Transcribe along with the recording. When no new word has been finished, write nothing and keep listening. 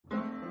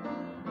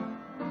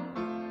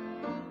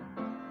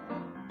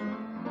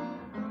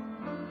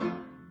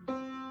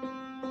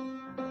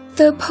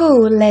The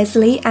Paul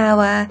Leslie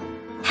Hour,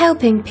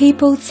 helping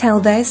people tell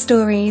their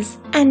stories.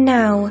 And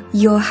now,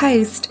 your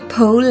host,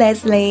 Paul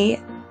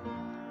Leslie.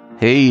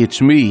 Hey,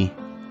 it's me.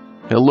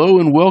 Hello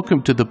and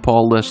welcome to the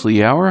Paul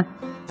Leslie Hour.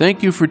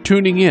 Thank you for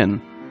tuning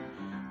in.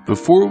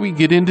 Before we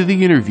get into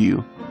the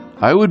interview,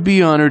 I would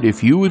be honored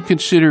if you would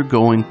consider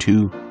going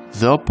to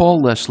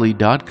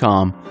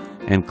thepaulleslie.com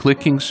and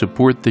clicking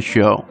Support the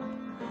Show.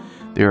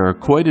 There are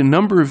quite a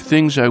number of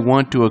things I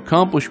want to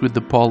accomplish with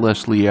the Paul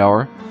Leslie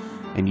Hour,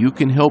 and you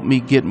can help me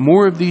get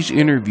more of these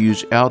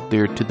interviews out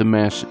there to the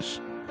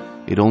masses.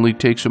 It only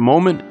takes a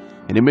moment,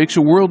 and it makes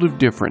a world of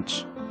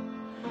difference.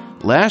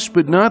 Last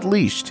but not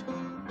least,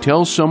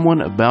 tell someone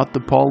about the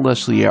Paul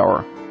Leslie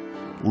Hour.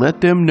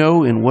 Let them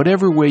know in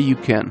whatever way you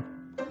can.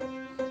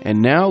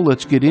 And now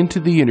let's get into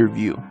the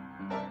interview.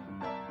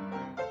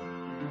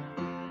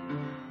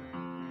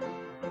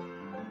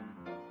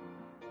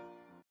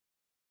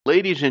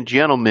 Ladies and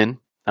gentlemen,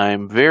 I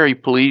am very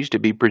pleased to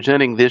be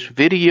presenting this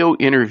video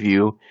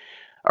interview.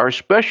 Our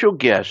special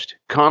guest,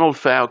 Conal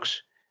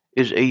Fowkes,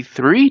 is a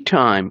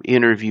 3-time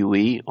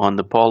interviewee on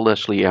the Paul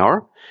Leslie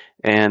Hour,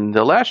 and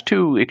the last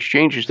 2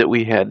 exchanges that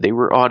we had, they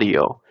were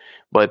audio.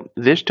 But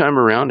this time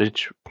around, I'm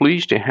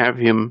pleased to have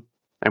him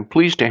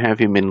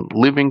in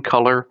living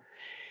color.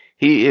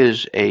 He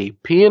is a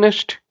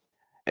pianist,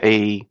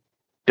 a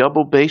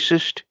double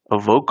bassist, a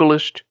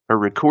vocalist, a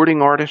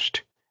recording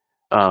artist,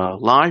 a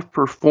live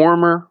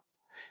performer,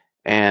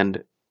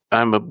 and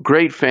I'm a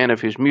great fan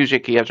of his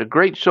music. He has a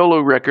great solo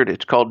record.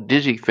 It's called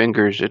Dizzy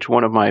Fingers. It's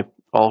one of my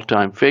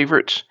all-time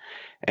favorites,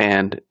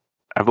 and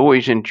I've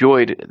always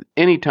enjoyed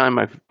any time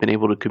I've been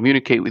able to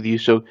communicate with you.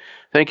 So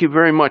thank you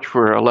very much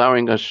for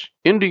allowing us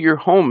into your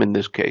home in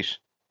this case.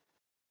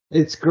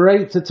 It's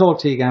great to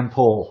talk to you again,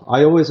 Paul.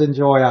 I always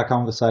enjoy our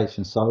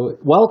conversation. So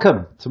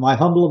welcome to my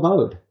humble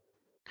abode.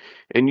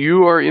 And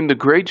you are in the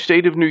great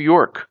state of New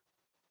York.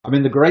 I'm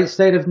in the great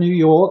state of New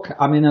York.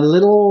 I'm in a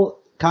little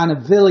kind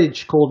of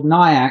village called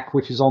Nyack,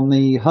 which is on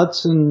the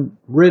Hudson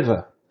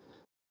River.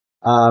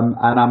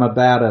 And I'm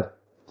about a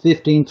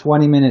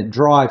 15-20 minute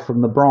drive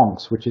from the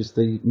Bronx, which is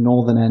the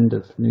northern end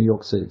of New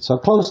York City. So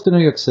close to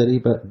New York City,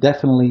 but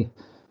definitely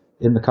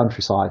in the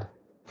countryside.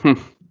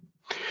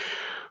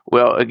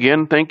 Well,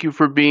 again, thank you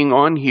for being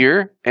on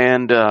here.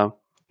 And,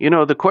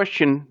 the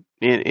question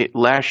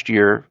last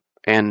year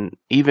and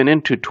even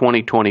into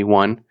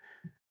 2021,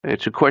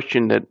 it's a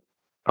question that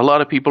a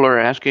lot of people are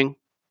asking,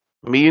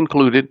 me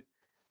included.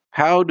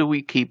 How do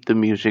we keep the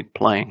music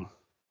playing?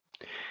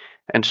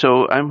 And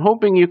so I'm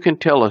hoping you can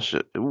tell us,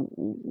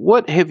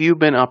 what have you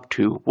been up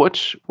to?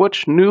 What's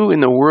new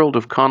in the world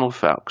of Conal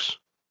Fowkes?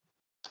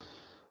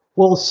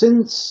 Well,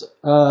 since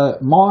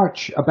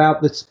March,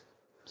 about the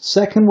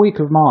second week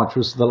of March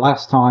was the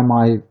last time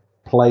I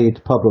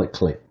played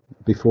publicly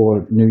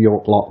before New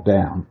York locked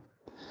down.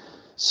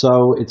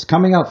 So it's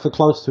coming up for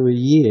close to a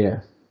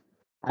year.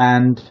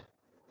 And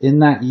in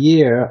that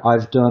year,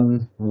 I've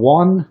done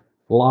 1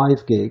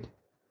 live gig,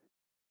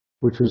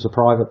 which was a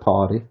private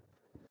party.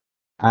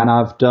 And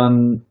I've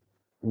done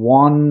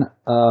 1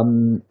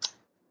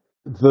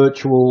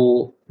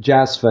 virtual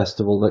jazz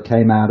festival that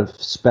came out of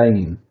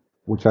Spain,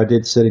 which I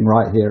did sitting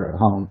right here at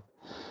home.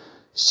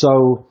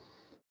 So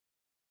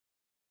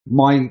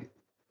my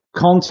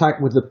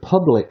contact with the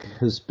public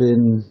has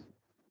been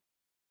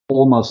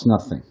almost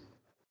nothing.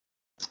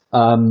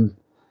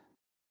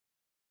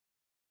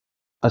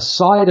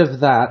 Aside of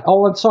that,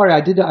 I'm sorry,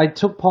 I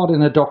took part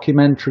in a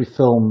documentary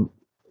film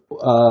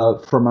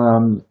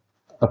from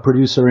a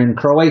producer in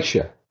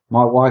Croatia.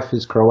 My wife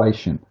is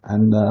Croatian,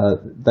 and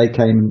they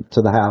came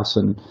to the house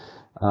and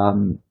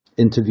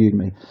interviewed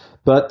me.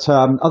 But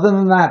other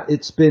than that,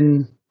 it's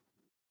been,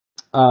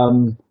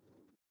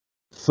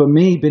 for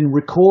me,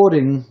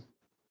 recording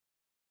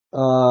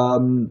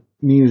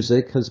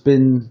music has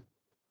been,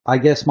 I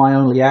guess, my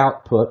only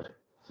output,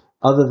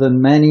 other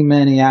than many,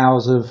 many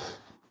hours of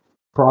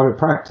private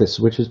practice,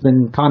 which has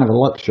been kind of a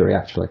luxury,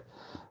 actually,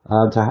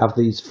 to have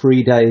these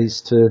free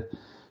days to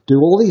do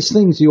all these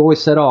things. You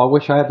always said, I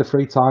wish I had the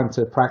free time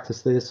to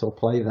practice this or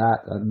play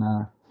that. And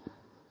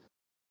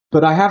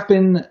but I have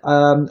been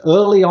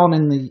early on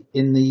in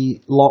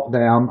the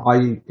lockdown.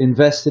 I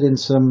invested in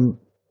some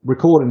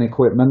recording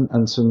equipment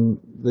and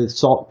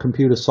the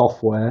computer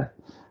software,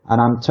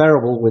 and I'm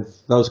terrible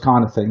with those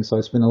kind of things. So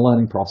it's been a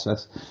learning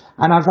process,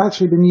 and I've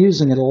actually been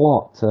using it a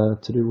lot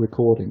to do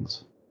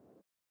recordings,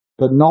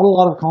 but not a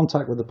lot of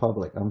contact with the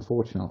public,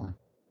 unfortunately.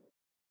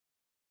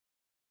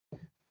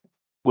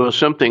 Well,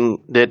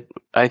 something that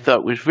I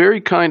thought was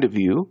very kind of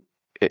you,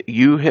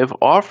 you have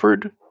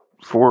offered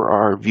for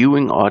our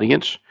viewing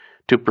audience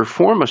to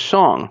perform a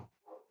song.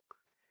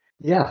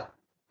 Yeah.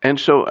 And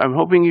so I'm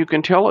hoping you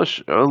can tell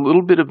us a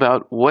little bit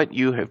about what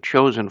you have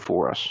chosen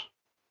for us.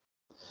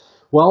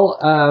 Well,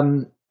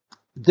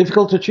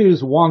 difficult to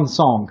choose one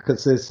song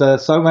because there's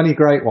so many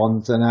great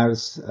ones, and I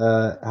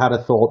had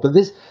a thought. But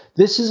this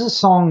is a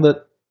song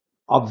that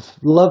I've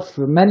loved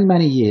for many,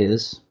 many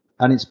years,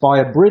 and it's by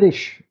a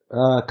British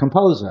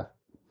composer.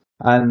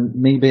 And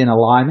me being a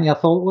limey, I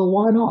thought, well,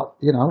 why not?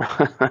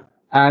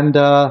 And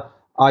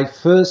I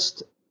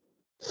first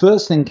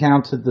first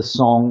encountered the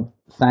song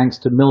thanks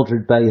to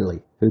Mildred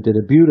Bailey, who did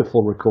a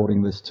beautiful recording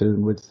of this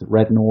tune with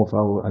Red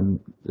Norvo and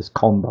this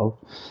combo.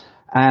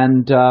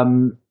 And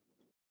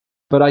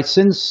but I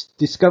since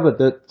discovered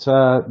that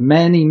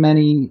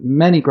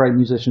many great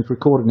musicians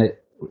recorded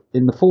it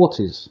in the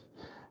 40s.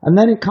 And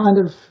then it kind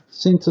of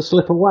seemed to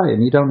slip away,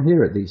 and you don't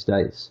hear it these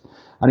days.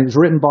 And it was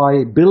written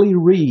by Billy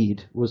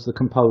Reed, was the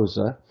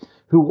composer,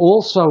 who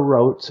also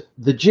wrote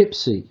The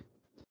Gypsy,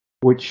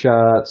 which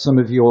some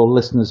of your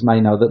listeners may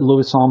know that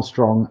Louis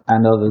Armstrong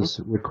and others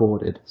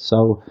recorded.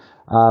 So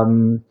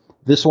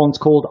this one's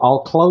called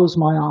I'll Close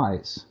My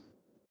Eyes.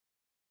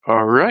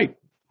 All right.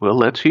 Well,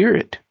 let's hear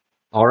it.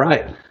 All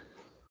right.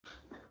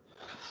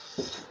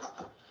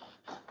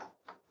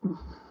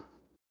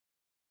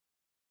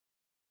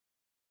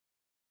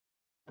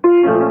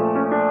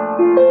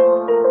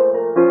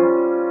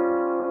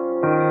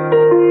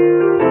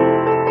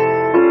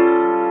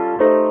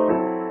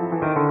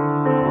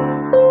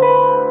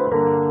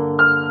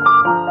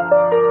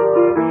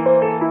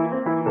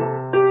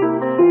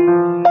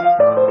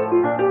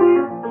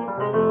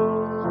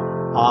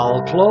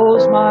 I'll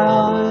close my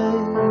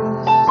eyes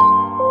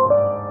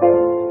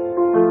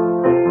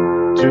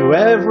to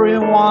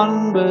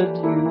everyone but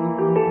you,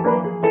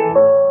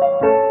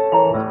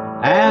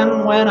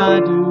 and when I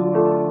do,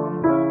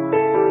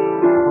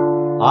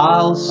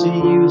 I'll see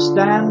you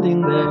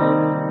standing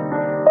there.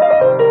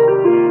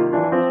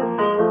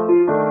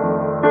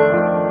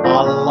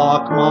 I'll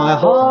lock my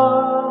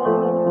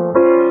heart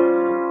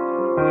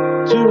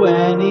to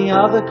any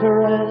other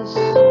caress.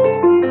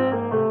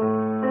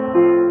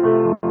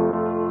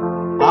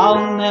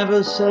 I'll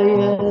never say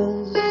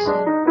yes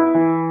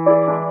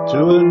to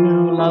a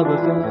new love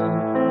affair.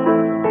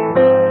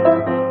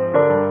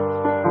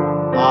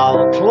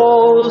 I'll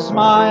close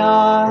my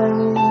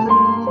eyes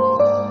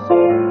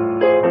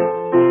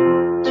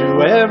to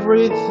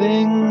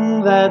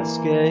everything that's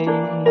gay.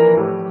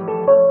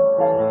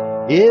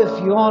 If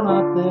you're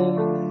not there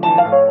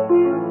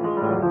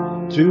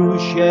to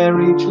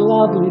share each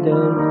lovely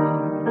day.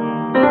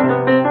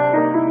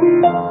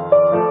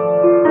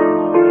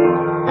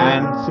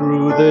 And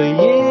through the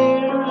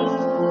years,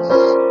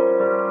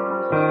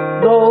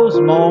 those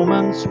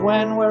moments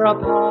when we're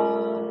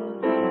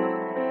apart,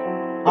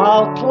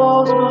 I'll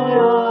close my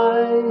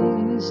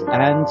eyes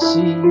and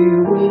see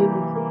you with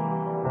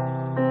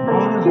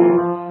my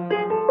heart.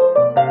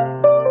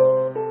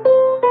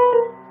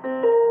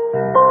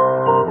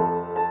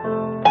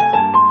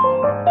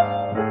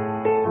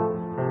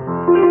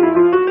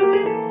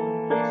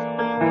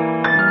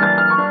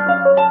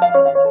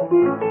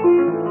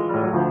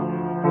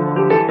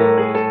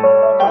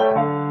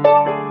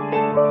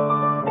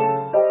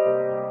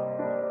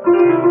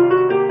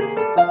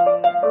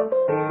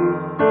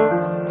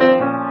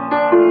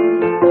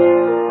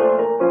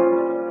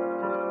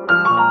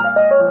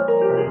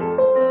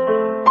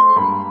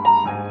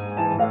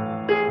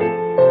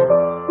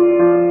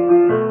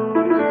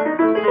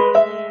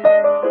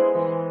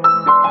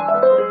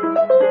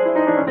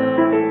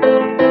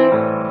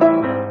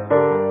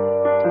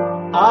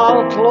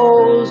 I'll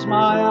close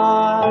my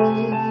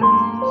eyes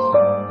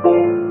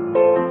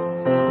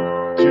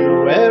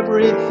to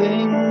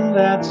everything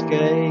that's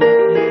gay.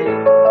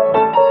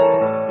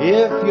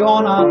 If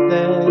you're not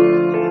there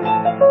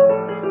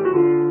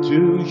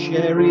to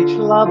share each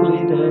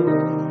lovely day.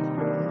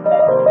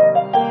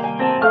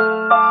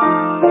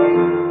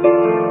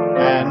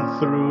 And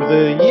through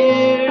the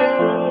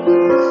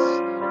years,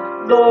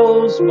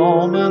 those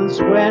moments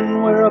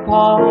when we're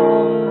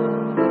apart,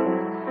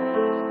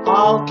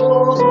 I'll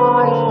close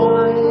my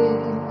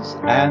eyes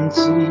and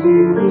see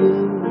you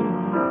with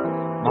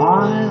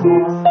my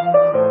heart.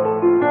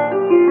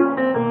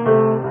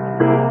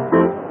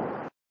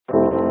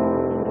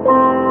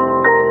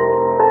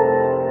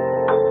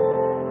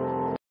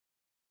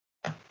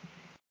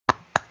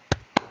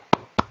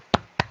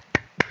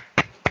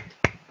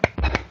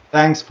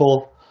 Thanks,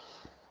 Paul.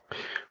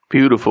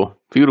 Beautiful,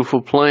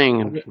 beautiful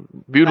playing and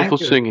beautiful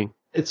singing.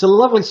 It's a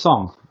lovely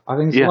song. I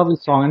think it's a lovely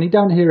song, and you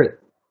don't hear it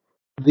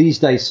these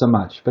days so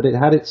much, but it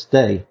had its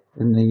day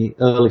in the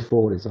early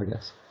 40s, I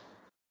guess.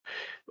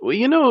 Well,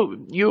 you know,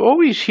 you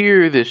always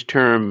hear this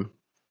term,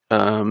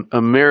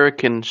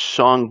 American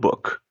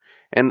Songbook.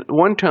 And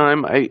one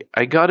time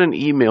I got an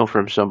email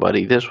from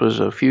somebody, this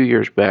was a few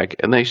years back,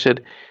 and they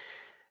said,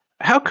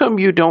 how come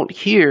you don't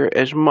hear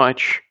as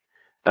much,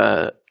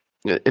 and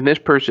this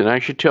person, I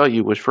should tell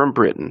you, was from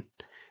Britain.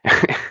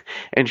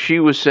 And she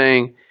was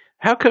saying,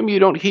 how come you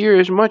don't hear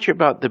as much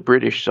about the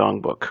British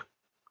Songbook?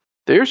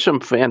 There's some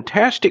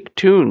fantastic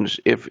tunes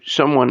if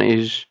someone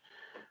is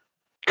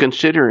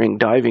considering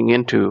diving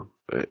into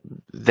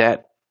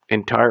that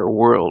entire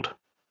world.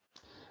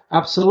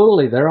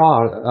 Absolutely, there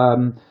are.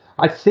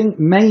 I think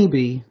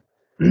maybe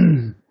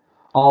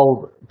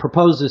I'll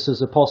propose this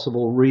as a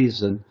possible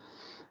reason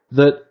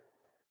that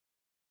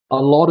a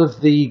lot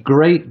of the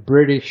great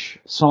British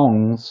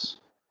songs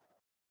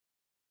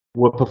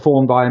were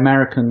performed by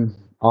American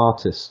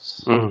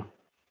artists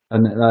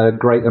and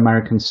great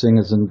American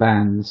singers and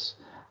bands,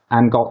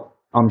 and got,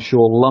 I'm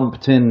sure,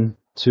 lumped in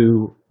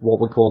to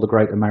what we call the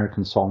Great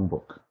American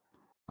Songbook.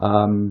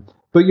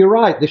 But you're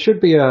right, there should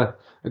be a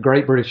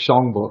Great British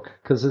Songbook,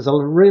 because there's a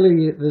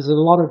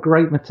lot of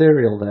great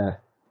material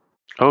there.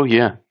 Oh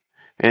yeah,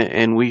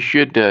 and we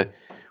should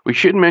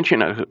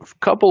mention a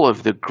couple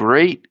of the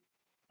great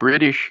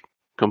British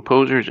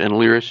composers and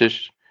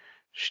lyricists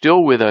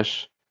still with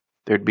us.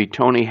 There'd be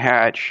Tony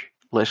Hatch,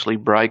 Leslie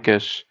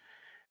Bricusse.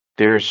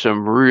 There's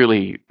some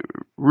really,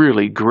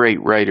 really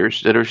great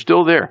writers that are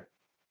still there.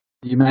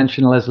 You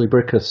mentioned Leslie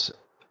Bricusse,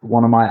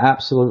 one of my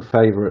absolute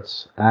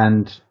favorites,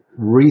 and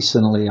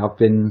recently I've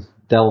been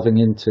delving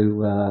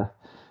into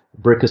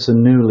Bricusse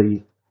and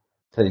Newley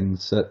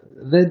things.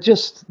 They're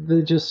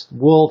just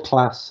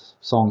world-class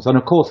songs. And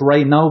of course,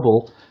 Ray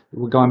Noble,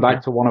 we're going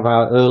back to one of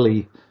our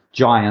early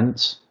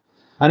giants.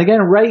 And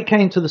again, Ray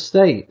came to the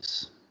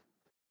States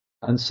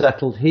and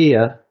settled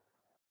here.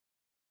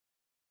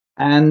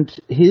 And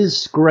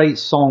his great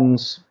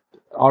songs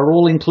are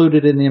all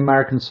included in the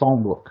American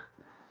Songbook.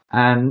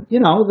 And, you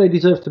know, they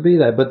deserve to be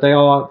there. But they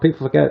are,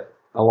 people forget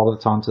a lot of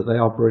the times that they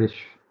are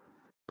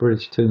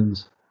British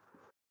tunes.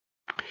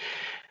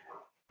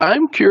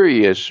 I'm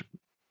curious,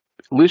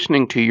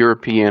 listening to your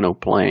piano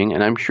playing,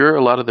 and I'm sure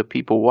a lot of the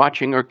people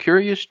watching are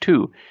curious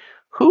too.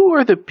 Who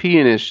are the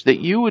pianists that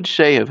you would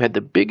say have had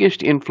the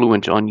biggest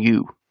influence on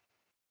you?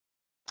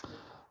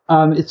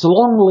 It's a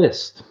long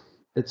list.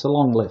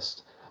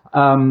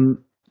 Going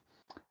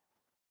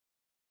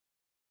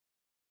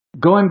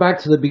back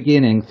to the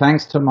beginning,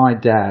 thanks to my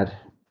dad,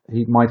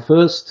 my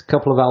first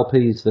couple of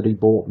LPs that he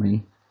bought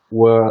me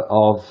were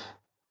of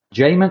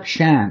Jay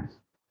McShann,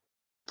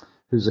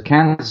 who's a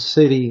Kansas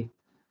City,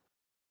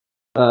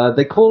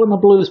 they call him a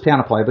blues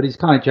piano player, but he's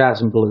kind of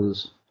jazz and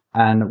blues,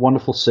 and a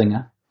wonderful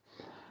singer,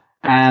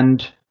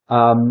 and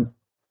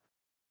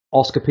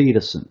Oscar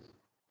Peterson.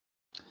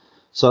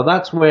 So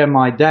that's where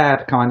my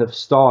dad kind of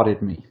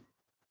started me.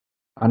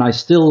 And I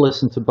still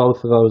listen to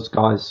both of those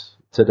guys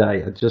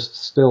today. I just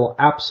still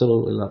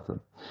absolutely love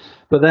them.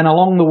 But then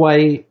along the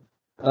way,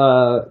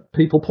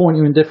 people point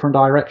you in different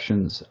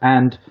directions.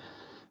 And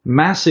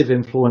massive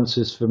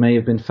influences for me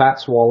have been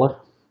Fats Waller,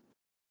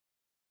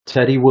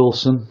 Teddy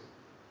Wilson,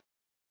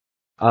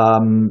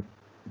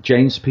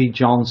 James P.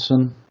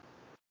 Johnson,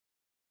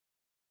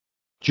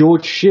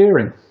 George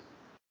Shearing,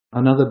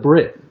 another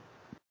Brit.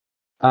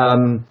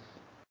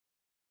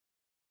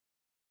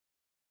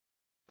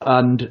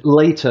 And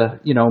later,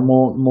 you know,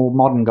 more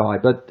modern guy,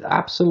 but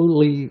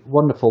absolutely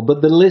wonderful.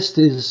 But the list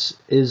is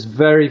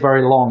very,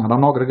 very long, and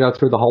I'm not going to go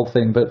through the whole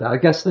thing, but I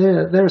guess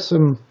there are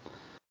some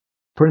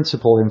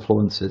principal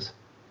influences.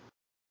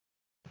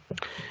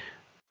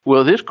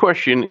 Well, this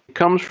question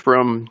comes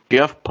from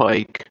Jeff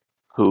Pike,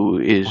 who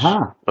is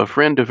a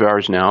friend of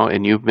ours now,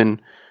 and you've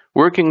been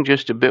working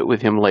just a bit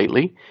with him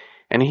lately,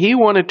 and he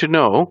wanted to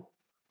know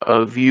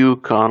of you,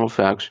 Conal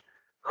Fowkes,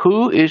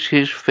 who is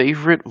his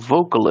favorite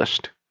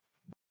vocalist?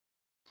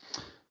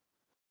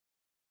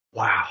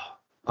 Wow.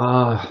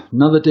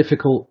 Another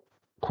difficult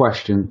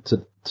question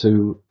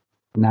to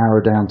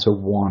narrow down to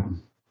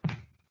one.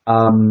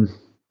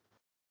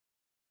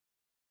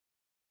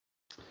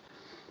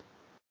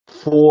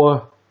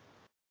 For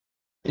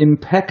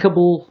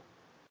impeccable,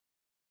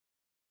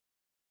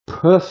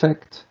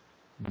 perfect,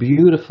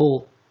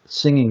 beautiful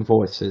singing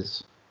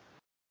voices,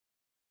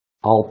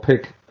 I'll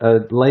pick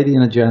a lady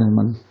and a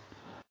gentleman,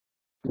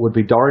 would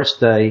be Doris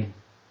Day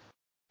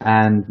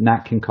and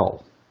Nat King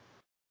Cole.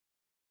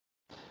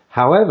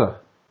 However,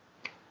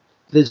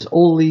 there's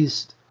all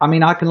these, I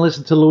mean, I can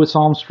listen to Louis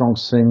Armstrong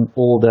sing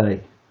all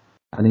day,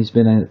 and he's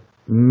been a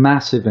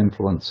massive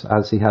influence,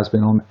 as he has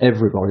been on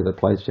everybody that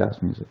plays jazz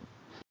music.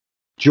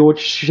 George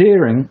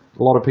Shearing,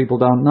 a lot of people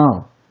don't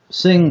know,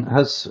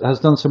 has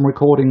done some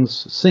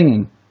recordings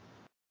singing,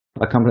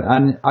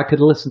 and I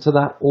could listen to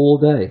that all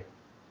day.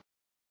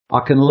 I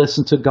can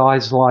listen to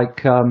guys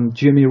like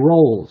Jimmy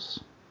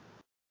Rolls,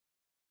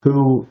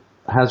 who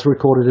has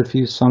recorded a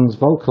few songs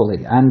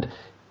vocally, and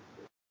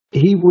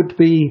he would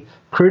be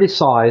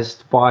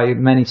criticized by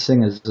many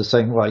singers as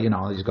saying, well, you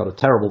know, he's got a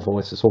terrible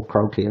voice, it's all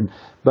croaky,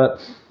 but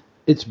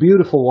it's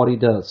beautiful what he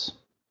does.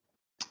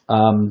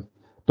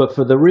 But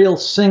for the real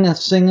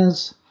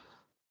singers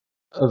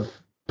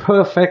of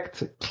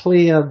perfect,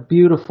 clear,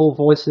 beautiful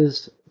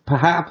voices,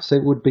 perhaps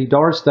it would be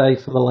Doris Day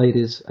for the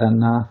ladies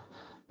and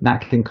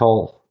Nat King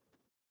Cole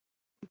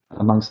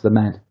amongst the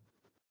men.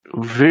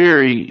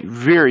 Very,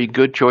 very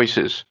good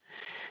choices.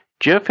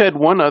 Jeff had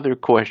one other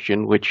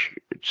question, which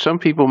some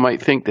people might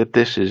think that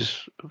this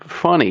is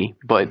funny,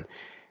 but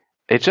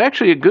it's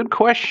actually a good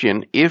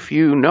question if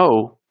you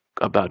know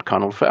about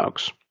Conal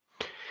Fowkes.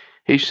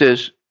 He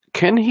says,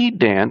 can he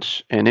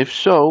dance? And if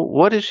so,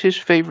 what is his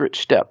favorite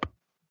step?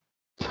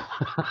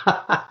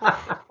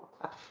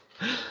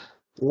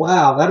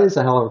 Wow, that is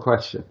a hell of a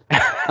question.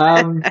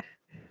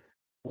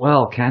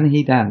 Well, can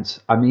he dance?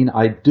 I mean,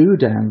 I do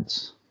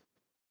dance.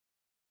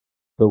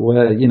 But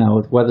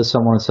whether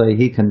someone say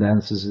he can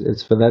dance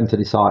it's for them to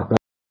decide. But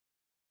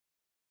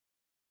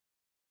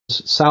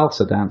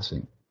salsa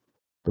dancing,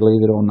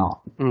 believe it or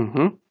not.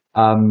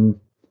 Mm-hmm.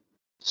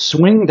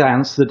 swing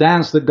dance, the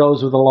dance that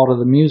goes with a lot of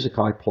the music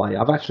I play,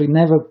 I've actually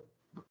never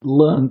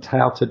learned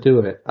how to do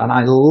it. And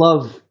I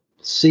love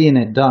seeing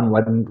it done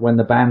when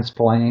the band's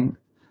playing,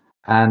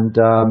 and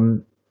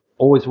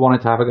always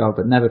wanted to have a go,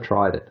 but never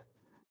tried it.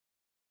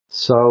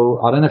 So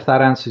I don't know if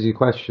that answers your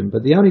question,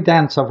 but the only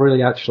dance I've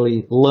really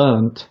actually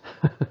learned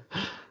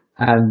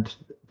and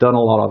done a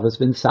lot of has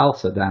been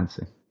salsa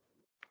dancing.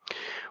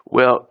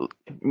 Well,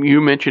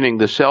 you mentioning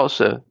the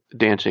salsa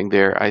dancing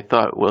there, I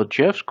thought, well,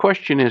 Jeff's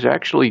question is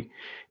actually,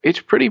 it's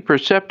pretty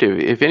perceptive.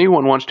 If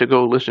anyone wants to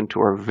go listen to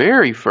our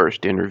very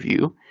first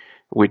interview,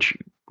 which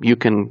you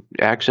can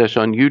access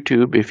on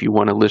YouTube if you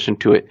want to listen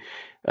to it,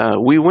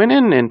 we went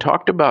in and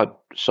talked about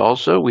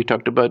salsa. We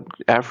talked about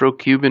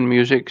Afro-Cuban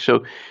music. So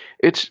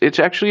it's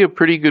actually a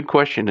pretty good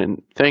question.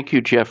 And thank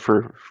you, Jeff,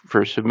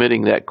 for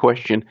submitting that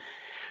question.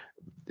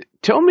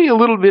 Tell me a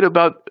little bit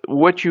about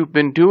what you've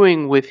been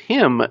doing with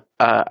him.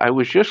 I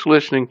was just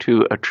listening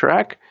to a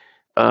track.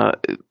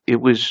 It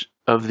was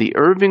of the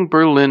Irving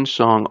Berlin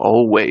song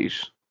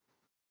 "Always."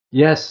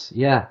 Yes,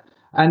 yeah.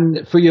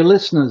 And for your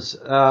listeners,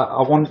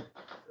 I want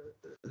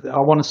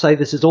to say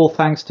this is all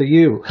thanks to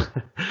you,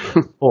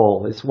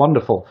 Paul. It's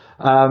wonderful.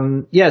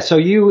 So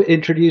you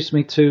introduced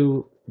me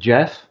to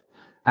Jeff,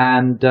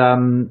 and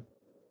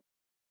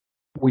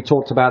we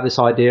talked about this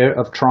idea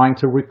of trying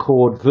to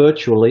record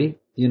virtually,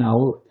 in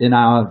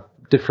our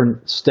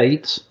different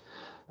states,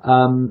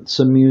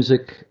 some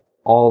music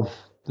of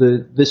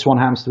this one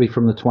happens to be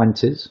from the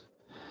 20s.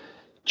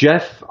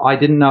 Jeff, I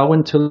didn't know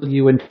until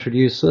you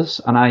introduced us,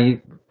 and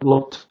I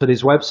looked at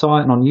his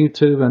website and on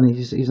YouTube, and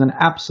he's an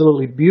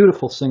absolutely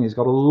beautiful singer. He's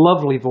got a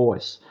lovely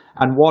voice.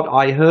 And what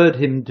I heard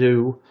him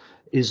do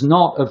is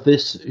not of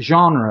this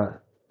genre.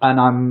 And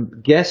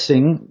I'm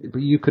guessing,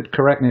 but you could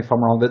correct me if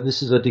I'm wrong, that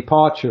this is a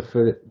departure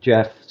for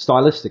Jeff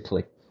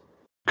stylistically.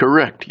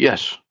 Correct,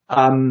 yes.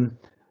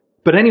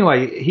 But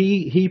anyway,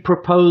 he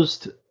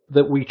proposed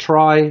that we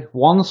try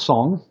one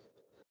song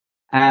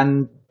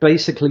and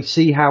basically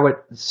see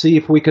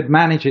if we could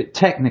manage it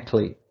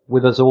technically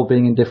with us all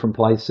being in different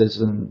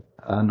places and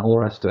all the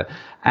rest of it.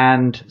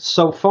 And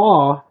so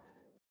far,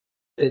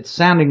 it's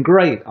sounding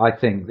great, I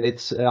think.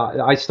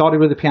 I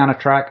started with a piano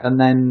track, and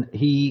then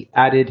he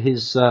added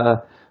his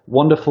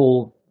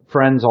wonderful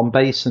friends on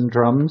bass and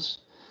drums,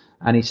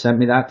 and he sent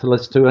me that to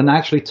listen to. And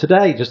actually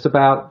today, just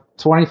about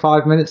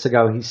 25 minutes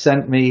ago, he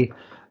sent me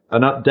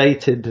an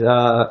updated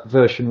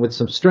version with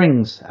some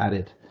strings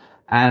added.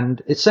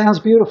 And it sounds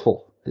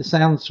beautiful. It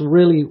sounds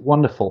really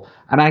wonderful.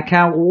 And I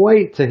can't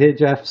wait to hear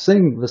Jeff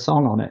sing the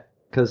song on it,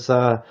 because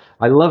I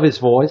love his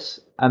voice,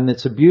 and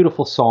it's a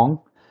beautiful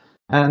song.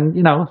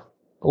 And,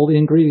 all the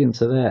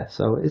ingredients are there.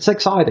 So it's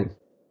exciting.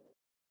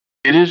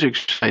 It is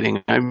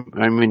exciting.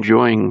 I'm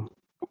enjoying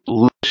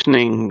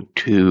listening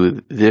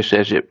to this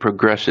as it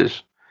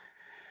progresses.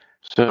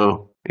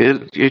 So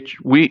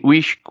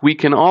we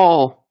can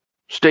all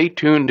stay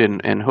tuned,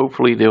 and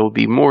hopefully there will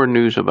be more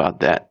news about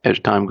that as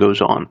time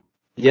goes on.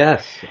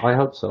 Yes, I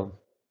hope so.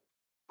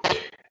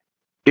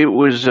 It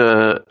was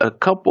a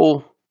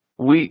couple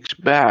weeks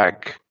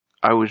back,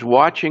 I was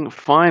watching,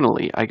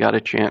 finally I got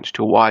a chance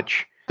to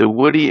watch the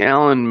Woody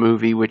Allen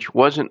movie, which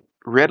wasn't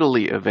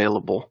readily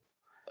available,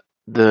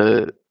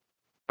 A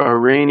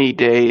Rainy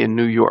Day in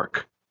New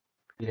York.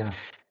 Yeah.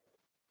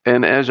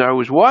 And as I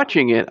was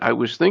watching it, I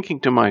was thinking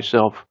to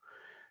myself,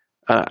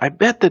 I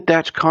bet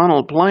that's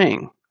Conal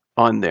playing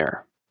on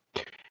there.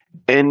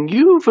 And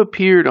you've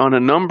appeared on a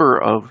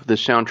number of the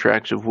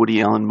soundtracks of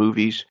Woody Allen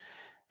movies.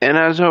 And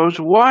as I was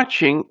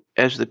watching,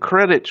 as the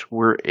credits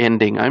were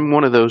ending, I'm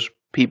one of those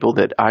people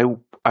that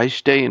I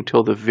stay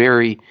until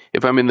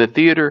if I'm in the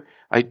theater,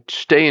 I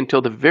stay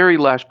until the very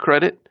last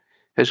credit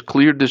has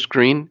cleared the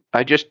screen.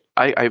 I've just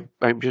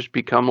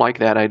become like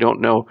that. I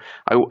don't know.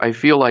 I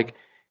feel like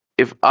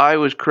if I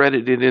was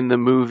credited in the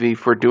movie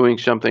for doing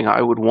something,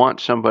 I would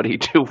want somebody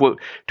to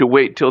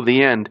wait till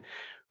the end.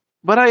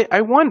 But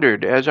I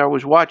wondered as I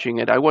was watching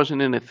it, I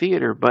wasn't in a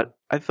theater, but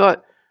I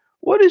thought,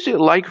 what is it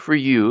like for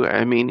you?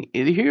 I mean,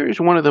 here is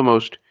one of the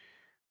most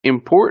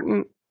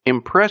important,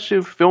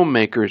 impressive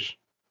filmmakers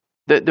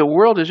that the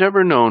world has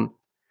ever known.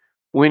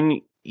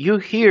 When you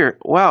hear,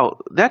 wow,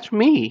 that's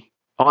me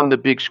on the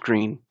big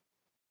screen.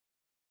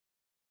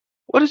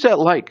 What is that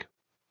like?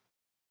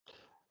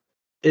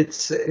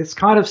 It's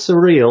kind of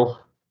surreal,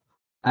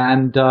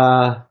 and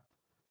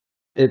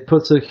it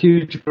puts a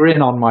huge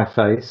grin on my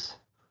face,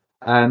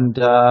 and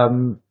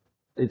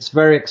it's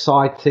very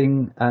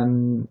exciting,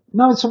 and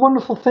it's a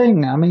wonderful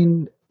thing. I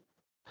mean,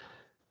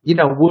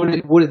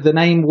 the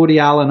name Woody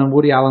Allen and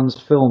Woody Allen's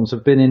films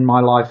have been in my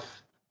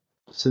life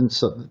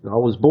since I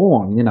was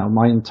born.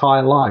 My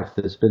entire life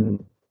there's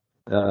been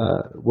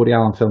Woody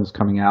Allen films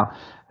coming out,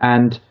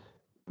 and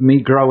me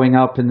growing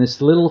up in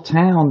this little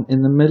town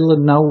in the middle of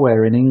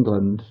nowhere in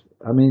England.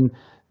 I mean,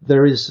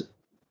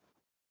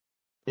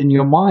 in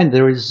your mind,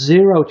 there is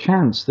zero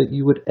chance that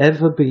you would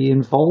ever be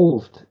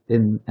involved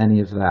in any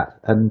of that.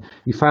 And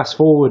you fast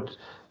forward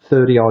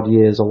 30 odd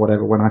years or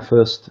whatever when I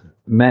first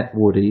met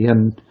Woody,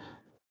 and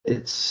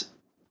it's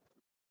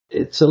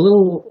a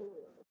little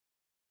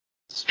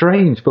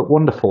strange but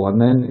wonderful. And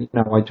then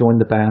I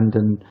joined the band,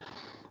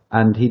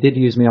 and he did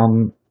use me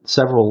on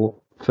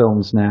several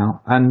films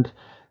now, and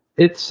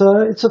it's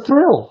a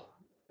thrill.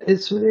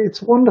 It's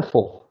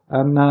wonderful,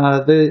 and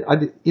I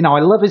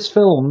love his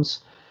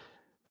films,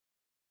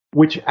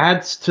 which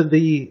adds to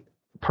the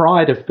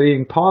pride of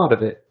being part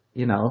of it.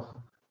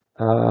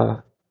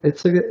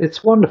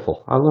 It's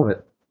wonderful. I love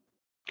it.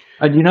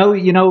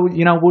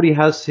 And Woody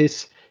has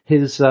his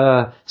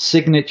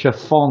signature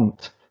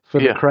font for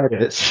the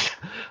credits.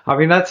 I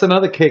mean, that's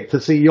another kick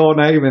to see your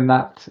name in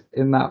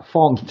that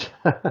font.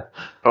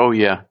 Oh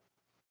yeah,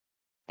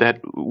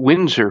 that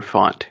Windsor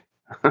font.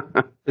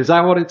 Is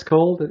that what it's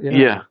called?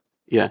 Yeah.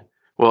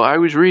 Well, I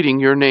was reading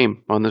your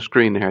name on the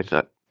screen there. I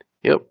thought,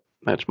 yep,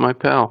 that's my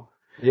pal.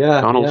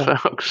 Yeah, Conal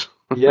Fowkes.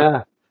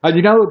 Yeah,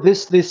 and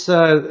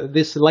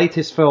this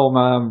latest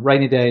film,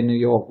 Rainy Day in New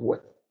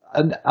York.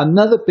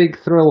 Another big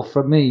thrill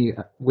for me,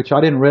 which I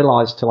didn't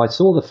realize till I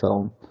saw the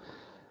film,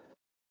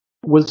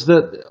 was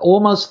that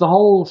almost the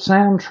whole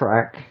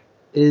soundtrack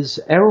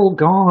is Errol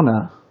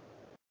Garner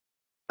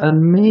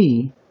and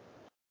me,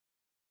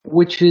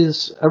 which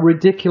is a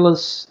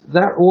ridiculous,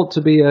 that ought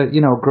to be a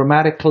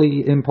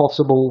grammatically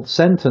impossible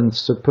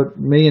sentence to put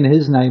me and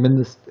his name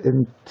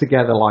in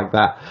together like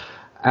that.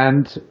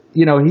 And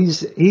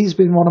he's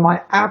been one of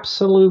my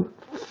absolute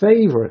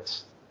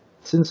favorites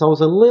since I was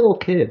a little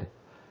kid.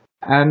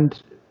 And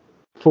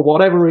for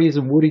whatever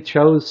reason, Woody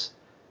chose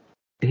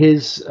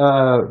his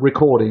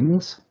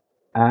recordings,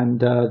 and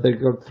they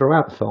go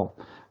throughout the film.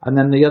 And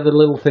then the other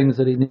little things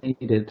that he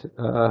needed,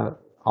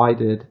 I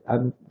did.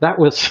 And that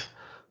was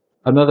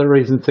another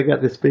reason to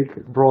get this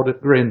big, broad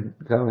grin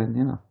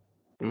going,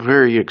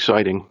 Very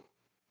exciting.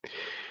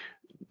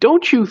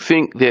 Don't you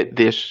think that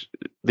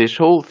this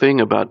whole thing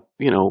about,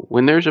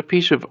 when there's a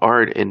piece of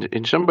art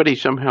and somebody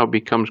somehow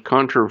becomes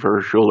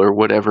controversial or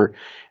whatever,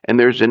 and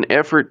there's an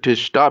effort to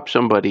stop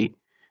somebody,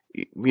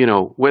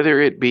 whether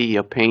it be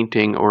a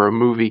painting or a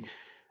movie,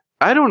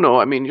 I don't know.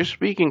 I mean, just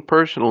speaking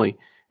personally,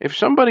 if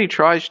somebody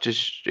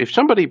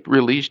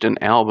released an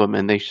album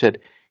and they said,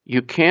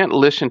 you can't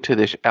listen to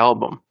this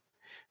album,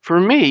 for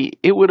me,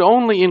 it would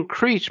only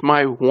increase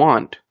my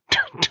want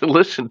to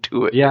listen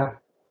to it. Yeah.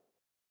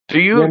 Do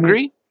you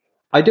agree?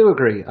 I do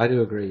agree.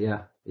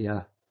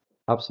 Yeah,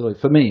 absolutely.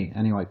 For me,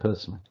 anyway,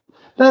 personally.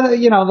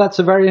 That's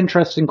a very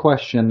interesting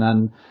question,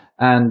 and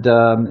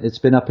it's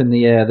been up in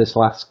the air this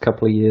last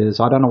couple of years.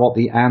 I don't know what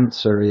the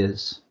answer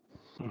is,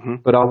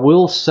 but I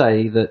will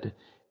say that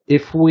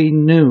if we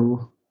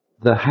knew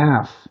the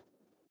half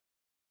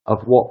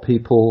of what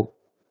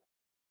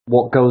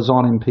goes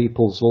on in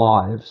people's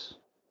lives,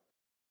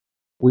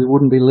 we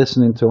wouldn't be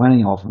listening to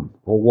any of them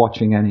or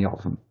watching any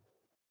of them.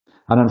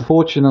 And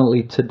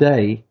unfortunately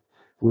today,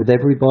 with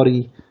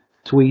everybody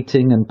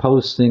tweeting and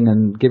posting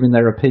and giving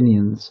their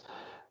opinions,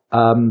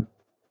 a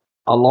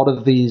lot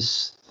of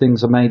these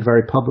things are made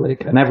very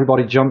public, and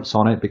everybody jumps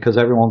on it because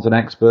everyone's an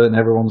expert and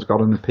everyone's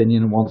got an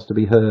opinion and wants to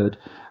be heard.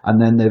 And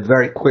then they're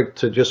very quick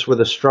to just with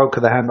a stroke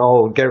of the hand,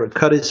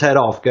 cut his head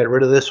off, get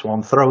rid of this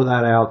one, throw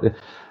that out.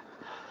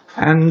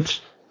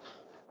 And,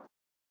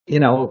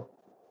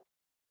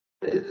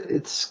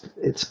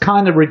 it's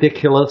kind of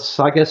ridiculous.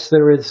 I guess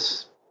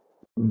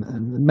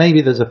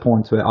maybe there's a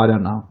point to it. I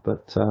don't know,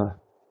 but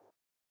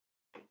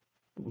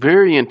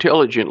very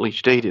intelligently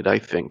stated, I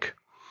think.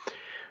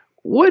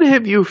 What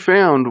have you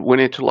found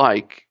when it's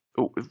like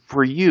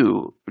for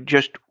you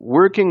just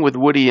working with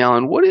Woody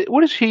Allen?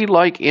 What is he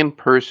like in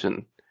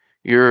person?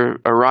 You're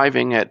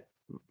arriving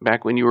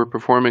back when you were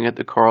performing at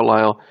the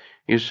Carlisle.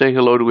 You say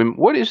hello to him.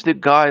 What is the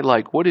guy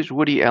like? What is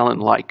Woody Allen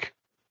like?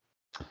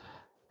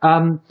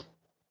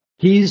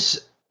 He's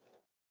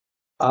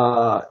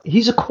a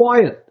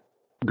quiet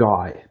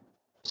guy,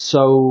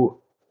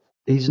 so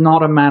he's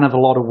not a man of a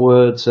lot of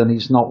words, and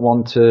he's not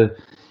one to,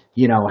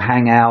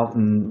 hang out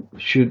and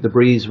shoot the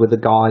breeze with the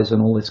guys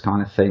and all this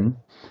kind of thing.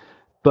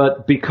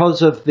 But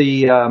because of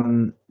the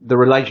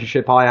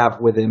relationship I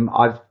have with him,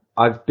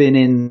 I've been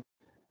in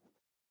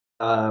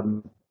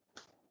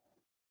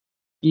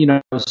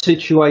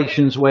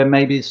situations where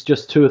maybe it's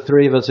just two or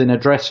three of us in a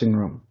dressing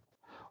room,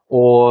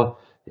 or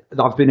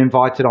I've been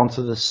invited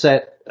onto the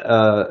set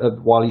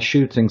while he's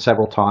shooting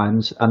several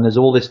times, and there's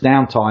all this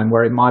downtime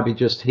where it might be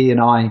just he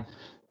and I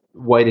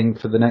waiting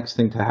for the next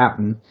thing to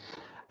happen.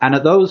 And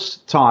at those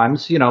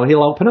times,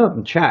 he'll open up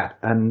and chat,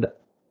 and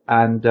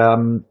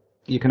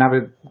you can have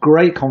a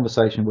great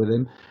conversation with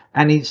him.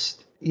 And he's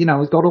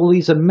got all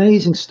these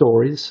amazing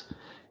stories.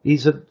 He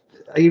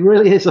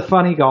really is a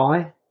funny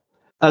guy.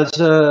 As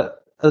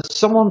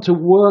someone to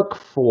work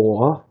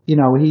for,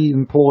 he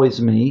employs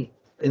me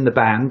in the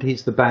band.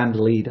 He's the band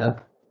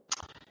leader.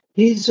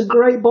 He's a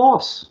great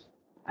boss,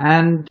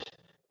 and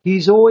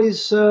he's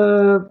always,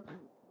 kind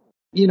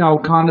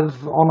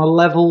of on a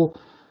level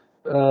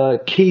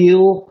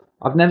keel.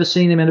 I've never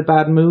seen him in a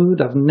bad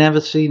mood. I've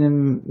never seen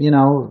him,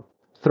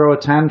 throw a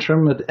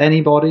tantrum at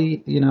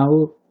anybody.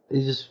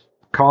 He's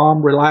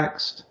calm,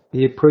 relaxed.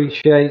 He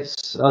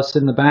appreciates us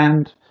in the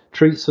band,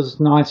 treats us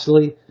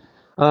nicely.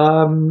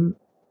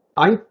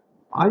 I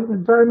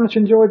very much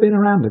enjoy being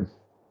around him.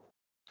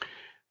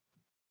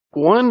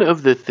 One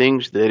of the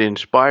things that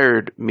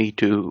inspired me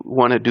to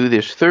want to do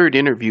this third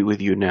interview with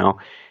you now,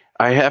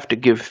 I have to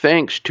give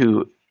thanks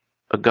to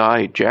a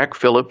guy, Jack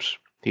Phillips.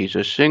 He's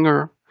a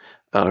singer,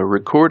 a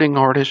recording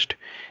artist,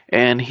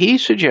 and he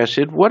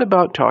suggested, what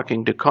about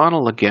talking to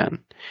Conal again?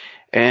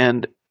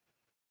 And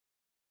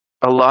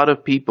a lot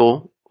of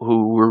people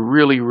who were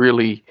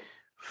really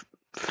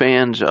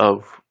fans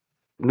of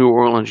New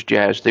Orleans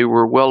jazz, they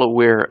were well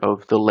aware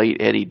of the late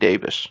Eddy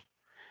Davis.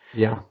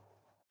 Yeah.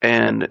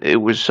 And it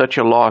was such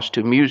a loss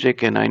to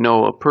music, and I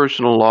know a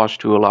personal loss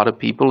to a lot of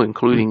people,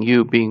 including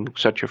you being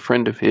such a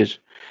friend of his.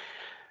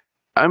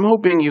 I'm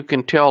hoping you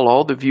can tell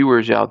all the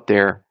viewers out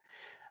there,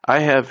 I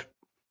have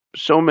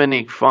so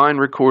many fine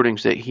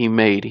recordings that he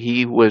made.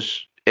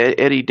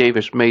 Eddy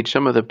Davis made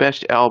some of the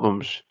best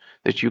albums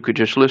that you could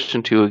just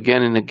listen to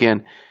again and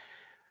again.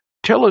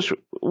 Tell us,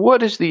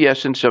 what is the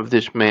essence of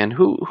this man?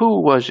 Who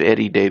was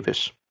Eddy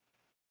Davis?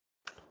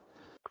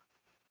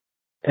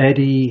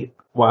 Eddy,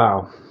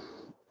 wow.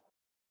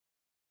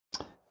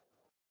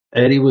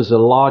 Eddy was a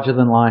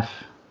larger-than-life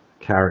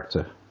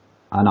character,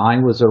 and I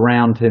was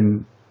around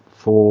him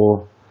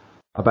for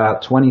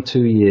about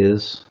 22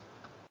 years,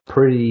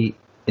 pretty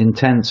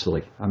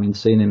intensely. I mean,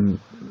 seeing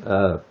him,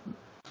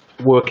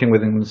 working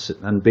with him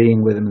and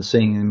being with him and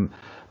seeing him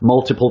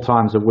multiple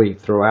times a week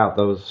throughout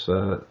those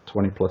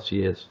 20-plus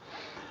years.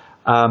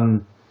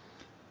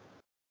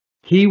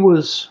 He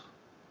was,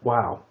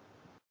 wow,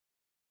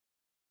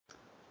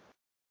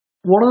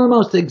 one of the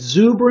most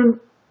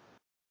exuberant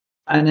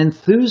and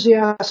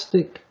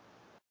enthusiastic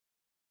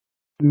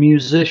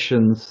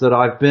musicians that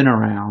I've been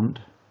around,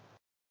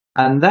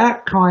 and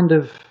that kind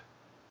of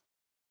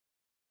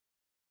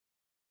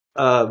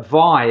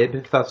vibe,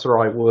 if that's the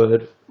right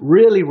word,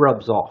 really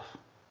rubs off.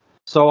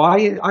 So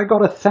I got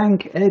to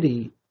thank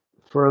Eddy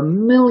for a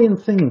million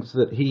things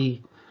that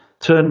he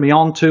turned me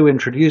on to,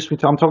 introduced me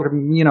to. I'm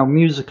talking,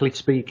 musically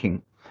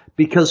speaking,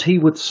 because he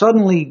would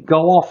suddenly go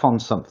off on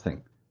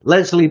something.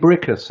 Leslie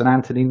Brickus and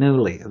Anthony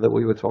Newley that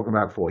we were talking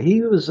about before.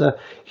 He was a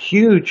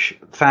huge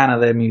fan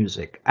of their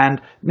music. And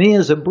me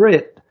as a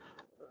Brit,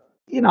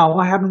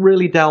 I hadn't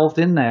really delved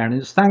in there. And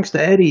it's thanks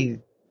to Eddy,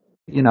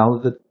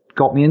 that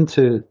got me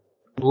into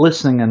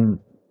listening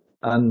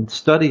and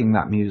studying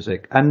that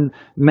music and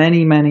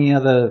many, many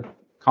other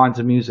kinds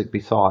of music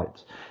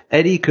besides.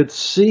 Eddy could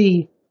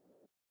see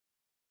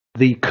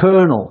the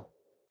kernel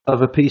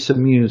of a piece of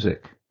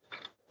music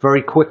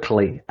very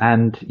quickly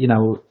and,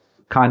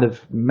 kind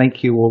of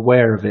make you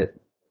aware of it.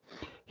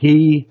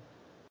 He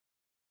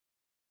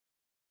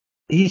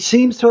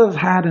seems to have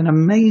had an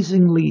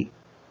amazingly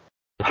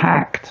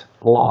packed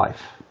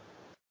life.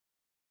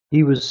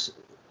 He was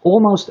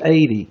almost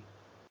 80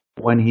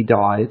 when he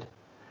died,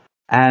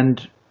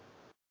 and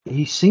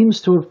he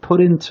seems to have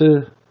put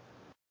into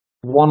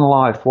one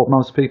life what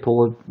most people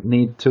would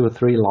need 2 or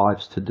 3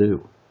 lives to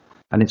do.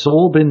 And it's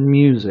all been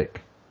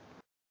music.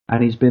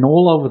 And he's been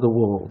all over the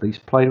world. He's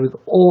played with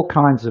all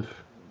kinds of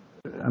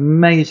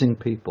amazing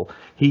people.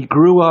 He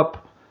grew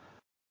up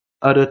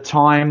at a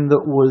time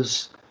that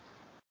was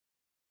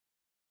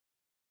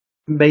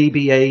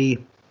maybe a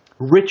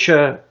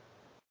richer,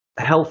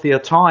 healthier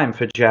time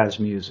for jazz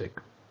music.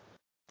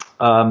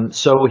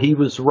 So he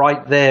was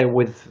right there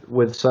with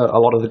a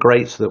lot of the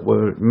greats that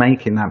were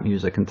making that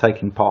music and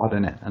taking part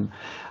in it.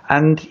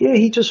 And yeah,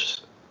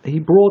 he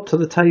brought to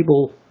the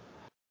table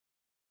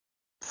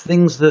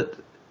things that,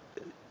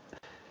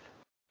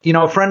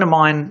 a friend of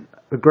mine,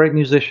 a great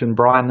musician,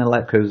 Brian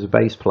Niletka, who's a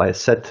bass player,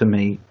 said to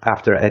me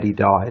after Eddy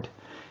died,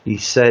 he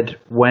said,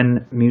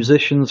 when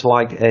musicians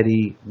like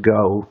Eddy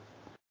go,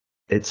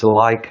 it's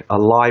like a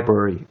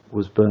library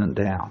was burnt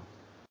down.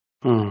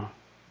 Hmm.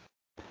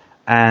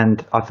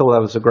 And I thought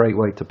that was a great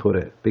way to put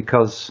it,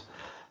 because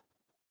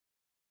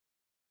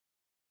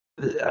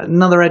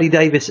another Eddy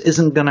Davis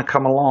isn't going to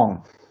come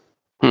along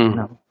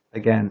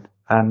again.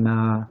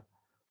 And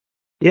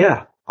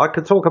yeah, I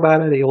could talk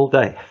about Eddy all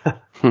day.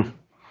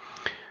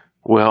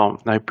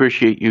 Well, I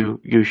appreciate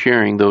you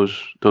sharing those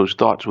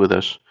thoughts with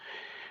us.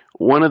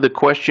 One of the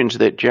questions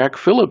that Jack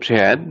Phillips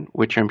had,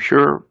 which I'm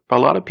sure a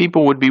lot of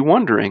people would be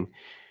wondering,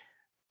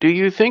 do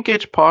you think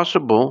it's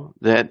possible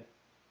that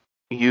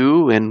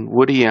you and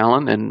Woody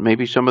Allen and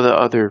maybe some of the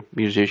other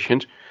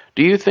musicians,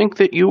 do you think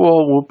that you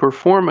all will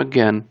perform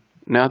again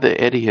now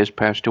that Eddy has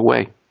passed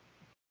away?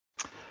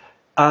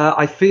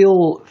 I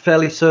feel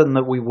fairly certain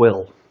that we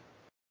will.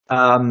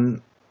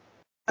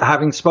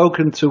 Having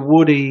spoken to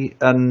Woody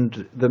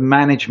and the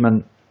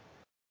management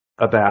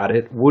about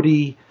it,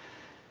 Woody's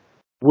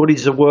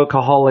a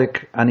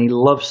workaholic and he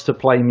loves to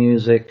play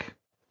music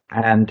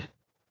and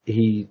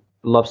he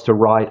loves to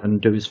write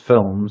and do his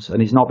films,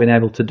 and he's not been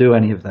able to do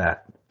any of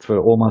that for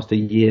almost a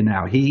year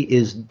now. He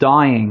is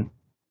dying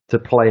to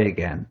play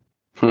again.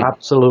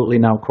 Absolutely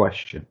no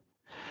question.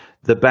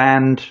 The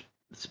band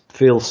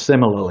feels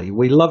similarly.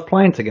 We love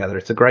playing together.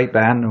 It's a great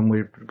band and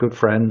we're good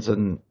friends,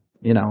 and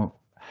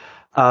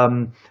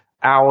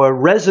our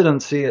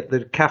residency at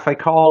the Cafe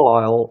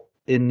Carlyle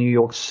in New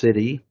York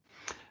City,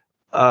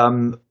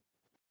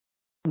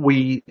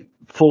 we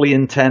fully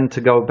intend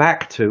to go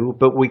back to,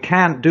 but we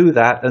can't do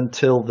that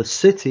until the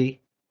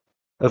city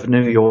of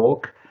New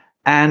York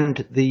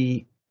and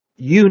the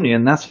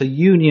union, that's the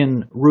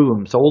union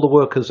room, so all the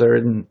workers are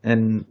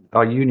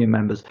are union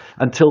members,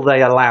 until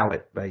they allow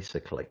it,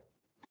 basically.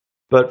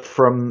 But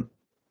from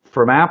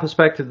our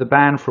perspective, the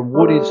band, from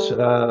Woody's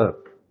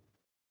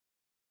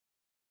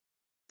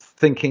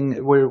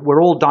thinking,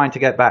 we're all dying to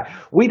get back.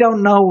 We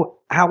don't know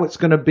how it's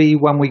going to be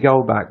when we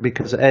go back,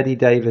 because Eddy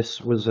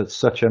Davis was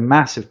such a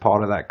massive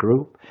part of that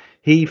group.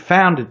 He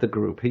founded the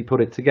group. He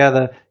put it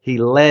together. He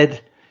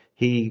led.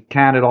 He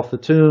counted off the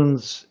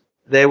tunes.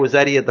 There was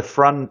Eddie at the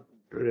front,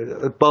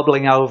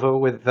 bubbling over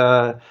with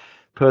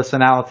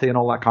personality and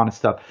all that kind of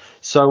stuff.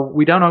 So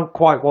we don't know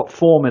quite what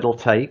form it'll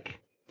take.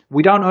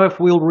 We don't know if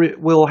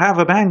we'll have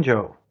a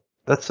banjo.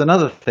 That's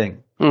another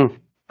thing.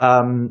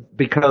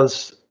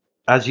 Because,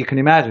 as you can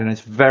imagine,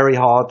 it's very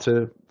hard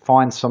to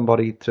find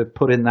somebody to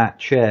put in that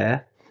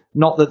chair.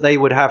 Not that they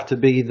would have to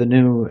be the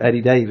new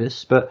Eddy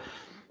Davis, but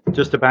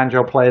just a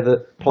banjo player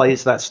that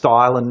plays that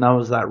style and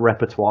knows that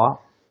repertoire.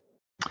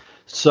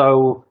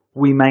 So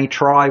we may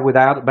try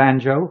without a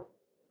banjo.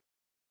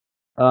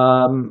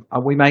 And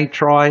we may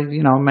try,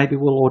 maybe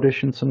we'll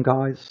audition some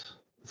guys.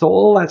 So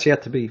all that's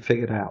yet to be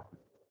figured out.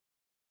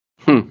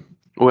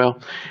 Well,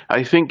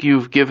 I think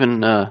you've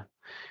given a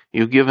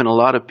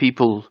lot of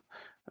people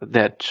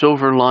that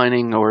silver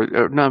lining,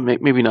 or no,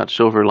 maybe not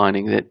silver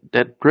lining,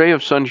 that ray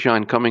of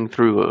sunshine coming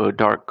through a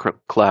dark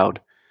cloud.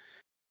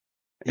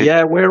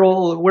 Yeah, we're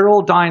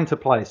all dying to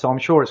play, so I'm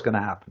sure it's going to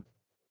happen.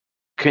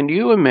 Can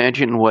you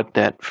imagine what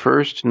that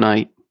first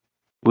night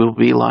will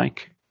be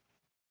like?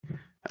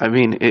 I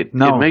mean, it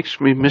makes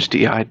me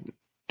misty-eyed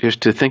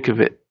just to think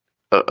of it,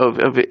 of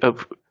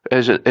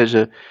as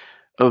a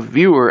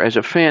viewer, as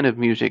a fan of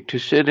music, to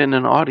sit in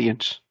an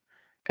audience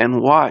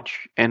and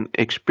watch and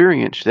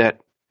experience that.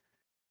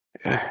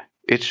 I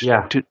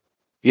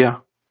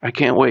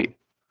can't wait.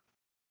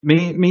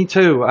 Me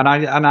too, and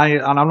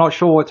I'm not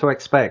sure what to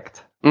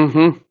expect.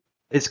 Mm-hmm.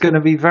 It's going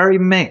to be very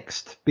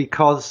mixed,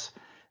 because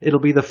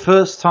it'll be the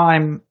first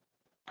time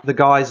the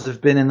guys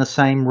have been in the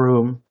same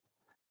room.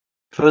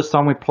 First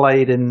time we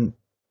played in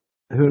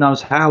who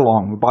knows how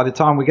long. By the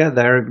time we get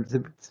there,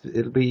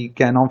 it'll be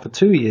getting on for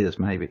 2 years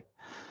maybe.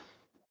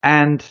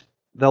 And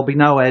there'll be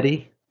no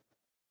Eddie.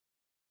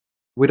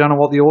 We don't know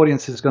what the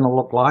audience is going to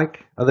look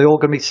like. Are they all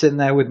going to be sitting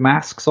there with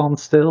masks on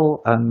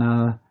still?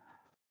 And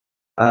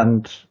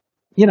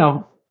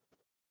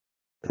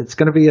it's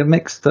going to be a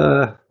mixed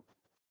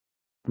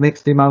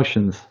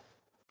emotions.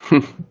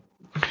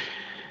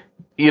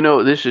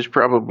 This is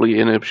probably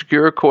an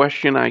obscure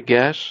question, I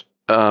guess,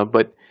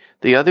 but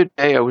the other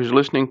day I was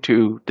listening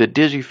to the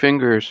Dizzy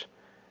Fingers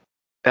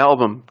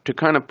album to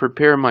kind of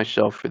prepare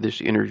myself for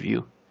this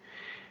interview.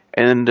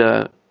 And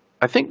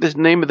I think the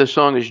name of the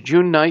song is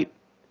June Night.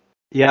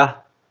 Yeah.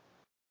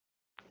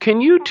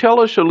 Can you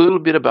tell us a little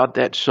bit about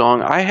that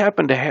song? I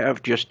happen to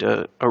have just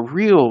a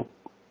real...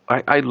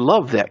 I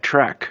love that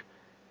track.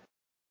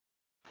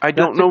 I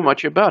don't know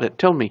much about it.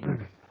 Tell me.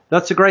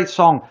 That's a great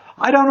song.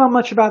 I don't know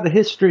much about the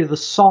history of the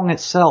song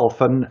itself,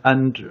 and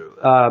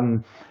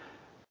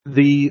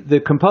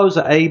the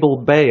composer Abel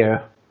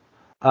Bayer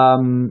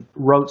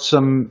wrote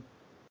some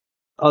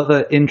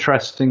other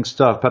interesting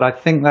stuff, but I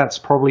think that's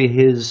probably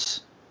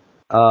his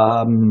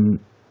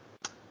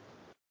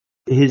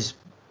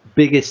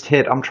biggest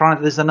hit.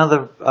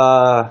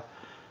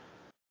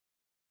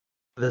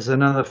 There's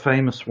another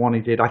famous one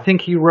he did. I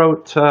think he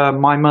wrote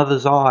My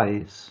Mother's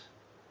Eyes,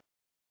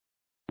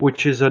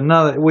 which is a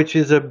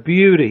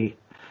beauty,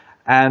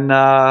 and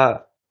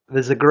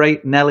there's a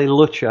great Nelly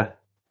Lucha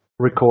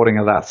recording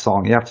of that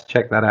song. You have to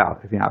check that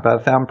out.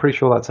 But I'm pretty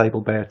sure that's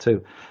Abel Bayer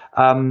too.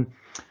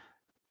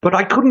 But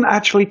I couldn't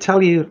actually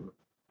tell you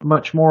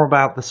much more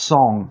about the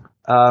song.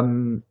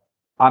 I'm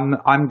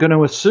going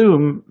to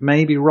assume,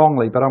 maybe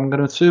wrongly, but I'm going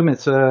to assume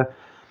it's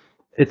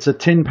a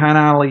Tin Pan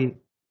Alley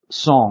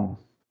song.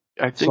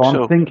 I think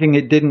so. I'm thinking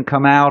it didn't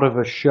come out of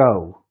a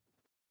show.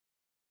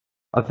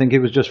 I think it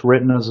was just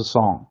written as a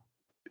song.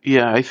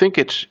 Yeah, I think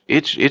it's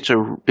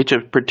a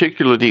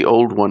particularly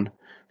old one,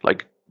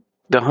 like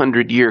the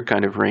 100-year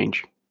kind of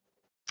range.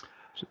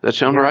 Does that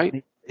sound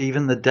right?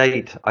 Even the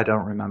date, I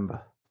don't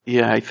remember.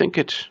 Yeah, I think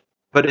it's...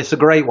 But it's a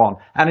great one.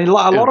 And a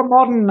lot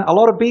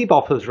of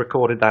beboppers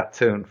recorded that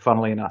tune,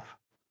 funnily enough.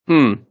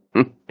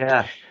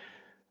 Yeah.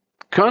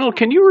 Conal,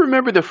 can you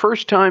remember the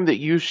first time that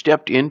you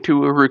stepped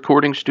into a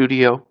recording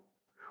studio?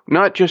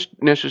 Not just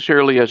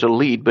necessarily as a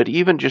lead, but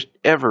even just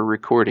ever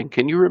recording.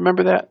 Can you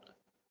remember that?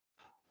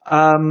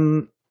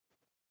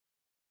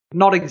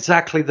 Not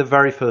exactly the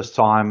very first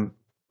time,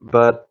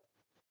 but,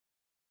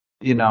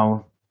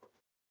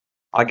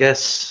 I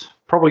guess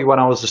probably when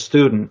I was a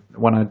student,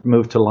 when I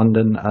moved to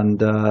London,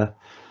 and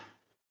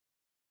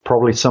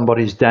probably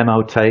somebody's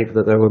demo tape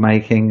that they were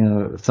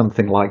making,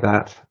 something like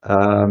that.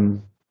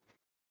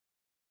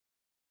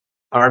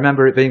 I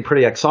remember it being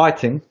pretty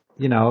exciting.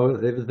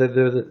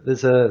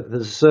 There's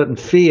a certain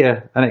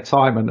fear and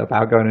excitement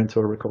about going into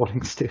a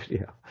recording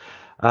studio.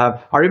 I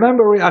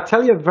remember, I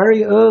tell you,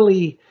 very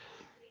early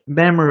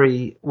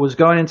memory was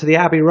going into the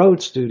Abbey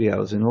Road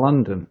studios in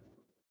London.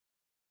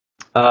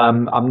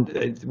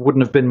 It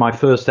wouldn't have been my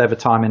first ever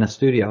time in a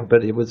studio,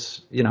 but it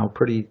was,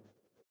 pretty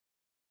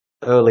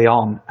early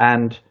on.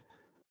 And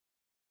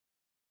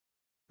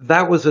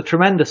that was a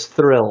tremendous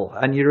thrill.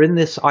 And you're in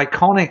this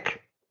iconic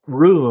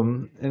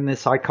room, in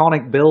this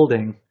iconic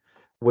building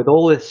with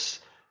all this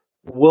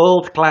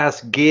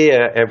world-class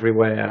gear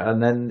everywhere.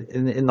 And then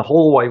in the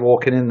hallway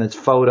walking in, there's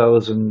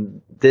photos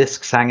and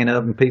discs hanging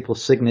up and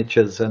people's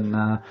signatures.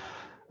 And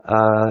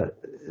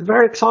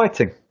very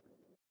exciting.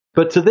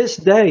 But to this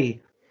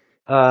day,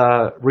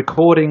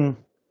 recording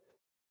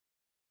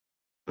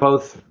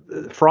both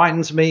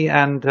frightens me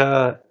and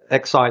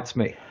excites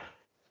me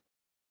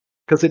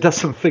because it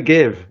doesn't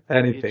forgive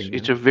anything.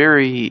 It's a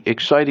very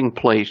exciting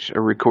place, a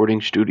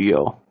recording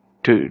studio,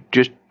 to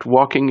just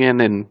walking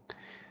in and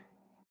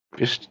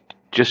just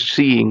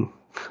seeing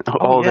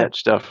all that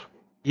stuff.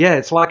 Yeah,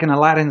 it's like an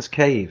Aladdin's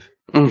cave.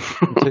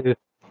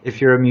 If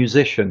you're a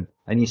musician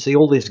and you see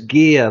all this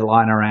gear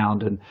lying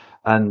around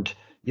and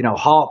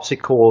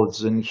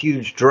harpsichords and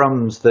huge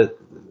drums that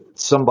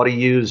somebody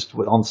used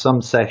on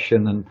some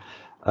session, and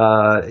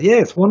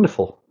it's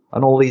wonderful.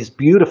 And all these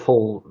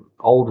beautiful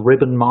old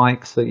ribbon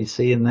mics that you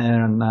see in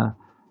there, and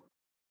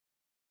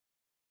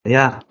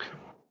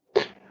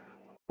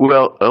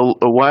Well,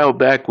 a while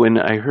back when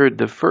I heard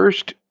the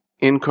first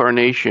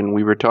incarnation,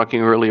 we were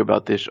talking earlier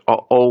about this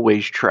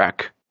Always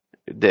track,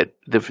 that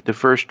the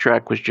first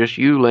track was just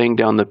you laying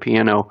down the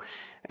piano,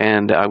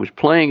 and I was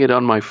playing it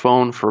on my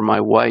phone for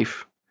my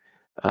wife,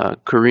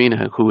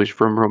 Karina, who is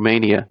from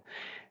Romania,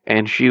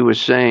 and she was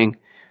saying,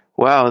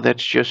 "Wow,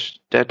 that's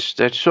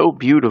so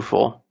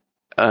beautiful,"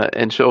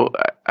 and so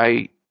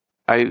I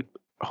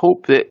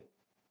hope that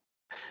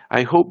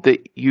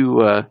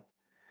you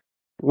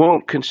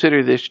won't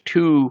consider this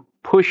too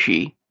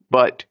pushy,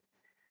 but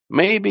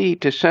maybe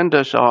to send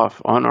us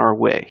off on our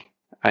way.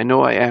 I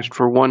know I asked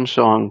for one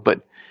song,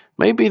 but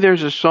maybe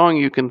there's a song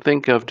you can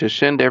think of to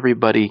send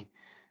everybody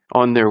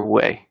on their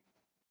way.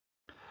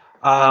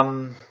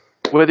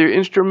 Whether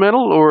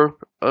instrumental or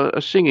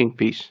a singing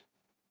piece.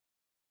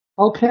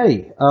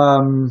 Okay.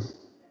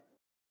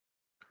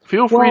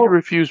 Feel free to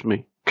refuse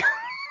me.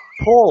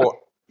 Paul,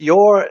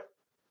 you're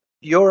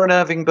an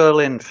Irving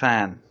Berlin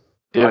fan.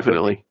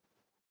 Definitely.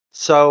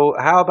 So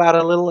how about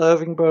a little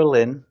Irving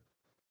Berlin?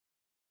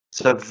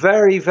 It's a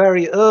very,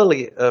 very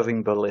early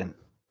Irving Berlin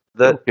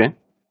that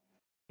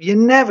you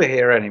never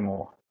hear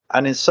anymore.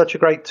 And it's such a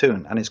great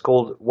tune. And it's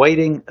called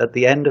Waiting at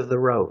the End of the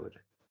Road.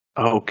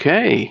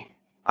 Okay.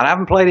 And I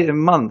haven't played it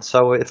in months,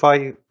 so if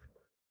I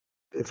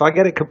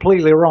get it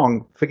completely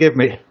wrong, forgive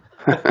me.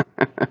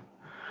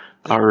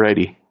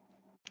 Alrighty.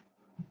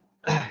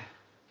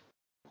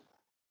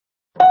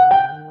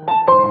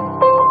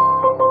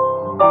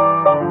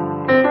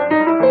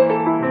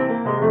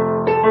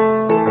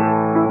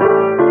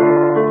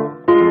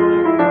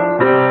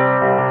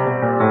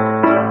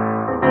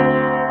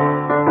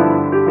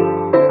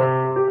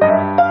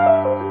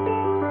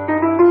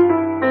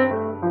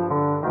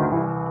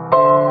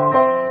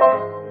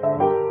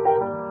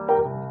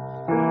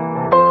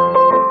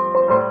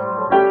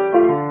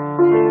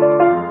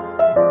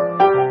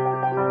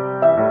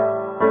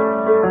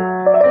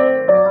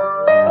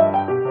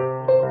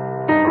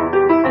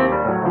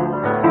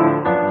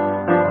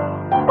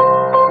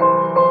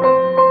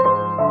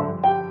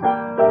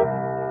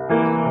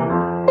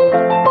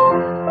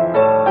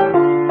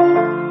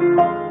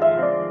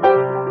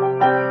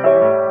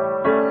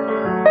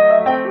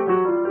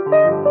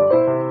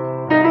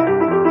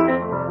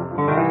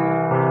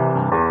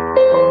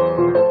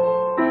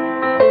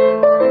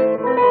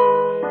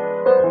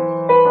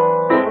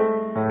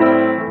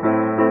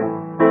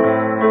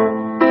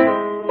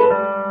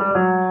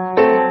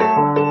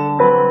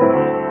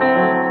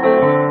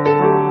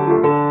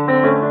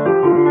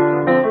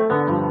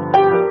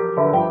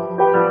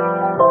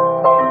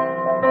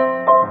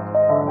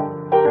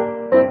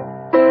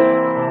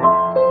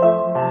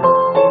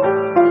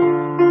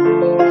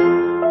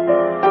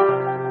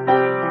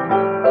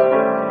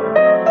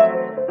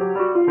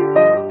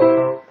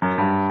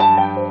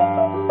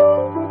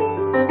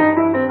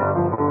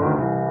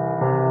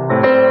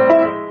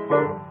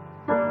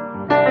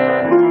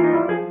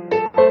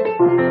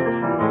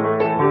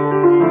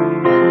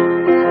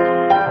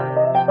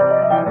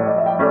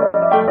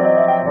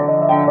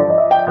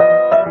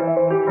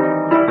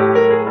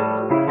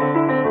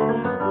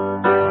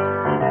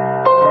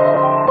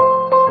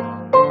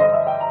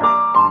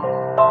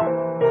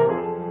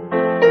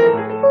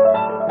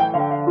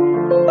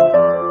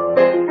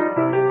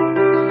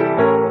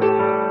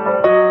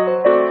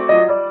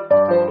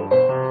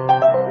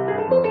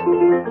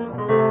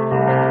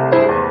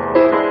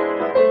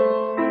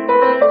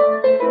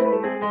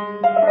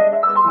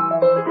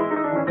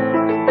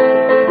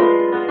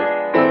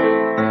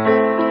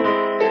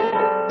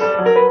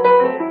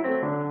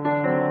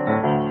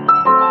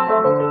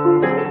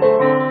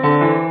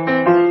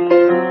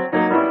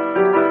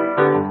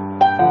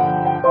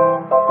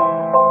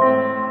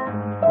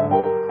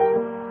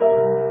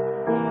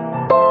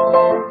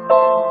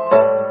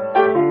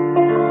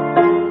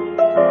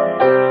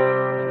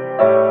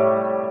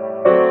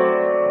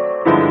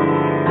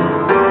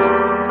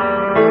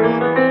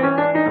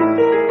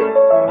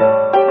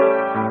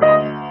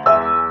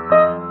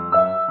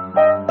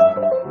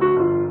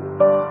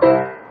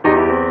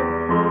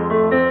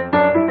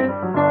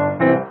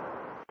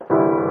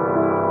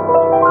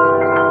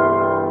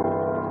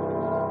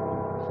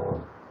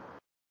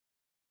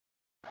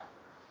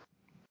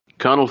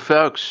 Conal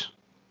Fowkes,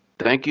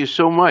 thank you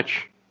so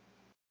much.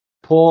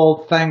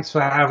 Paul, thanks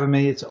for having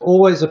me. It's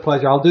always a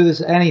pleasure. I'll do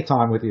this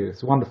anytime with you.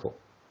 It's wonderful.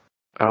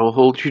 I'll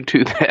hold you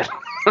to that.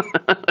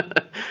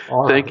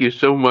 Thank you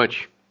so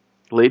much.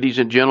 Ladies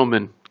and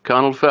gentlemen,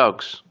 Conal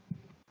Fowkes.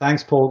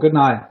 Thanks, Paul. Good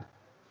night.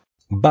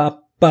 Ba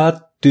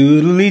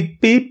doodly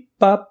beep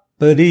bop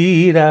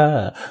dee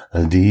da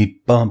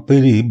deep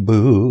bumpity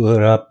boo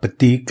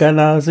rapati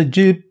kanaza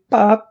jip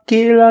pop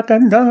kila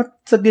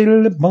kanatsa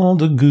gil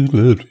bond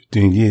good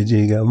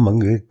tinga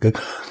manga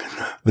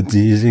but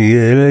this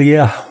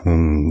yeah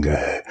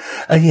hunger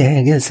I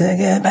guess I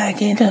get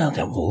back in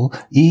the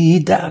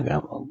eat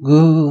daga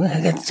go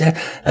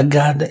I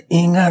got the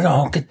inga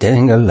rock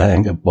tinga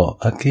langa bo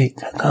I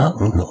can't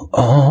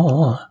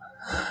oh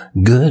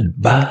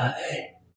goodbye.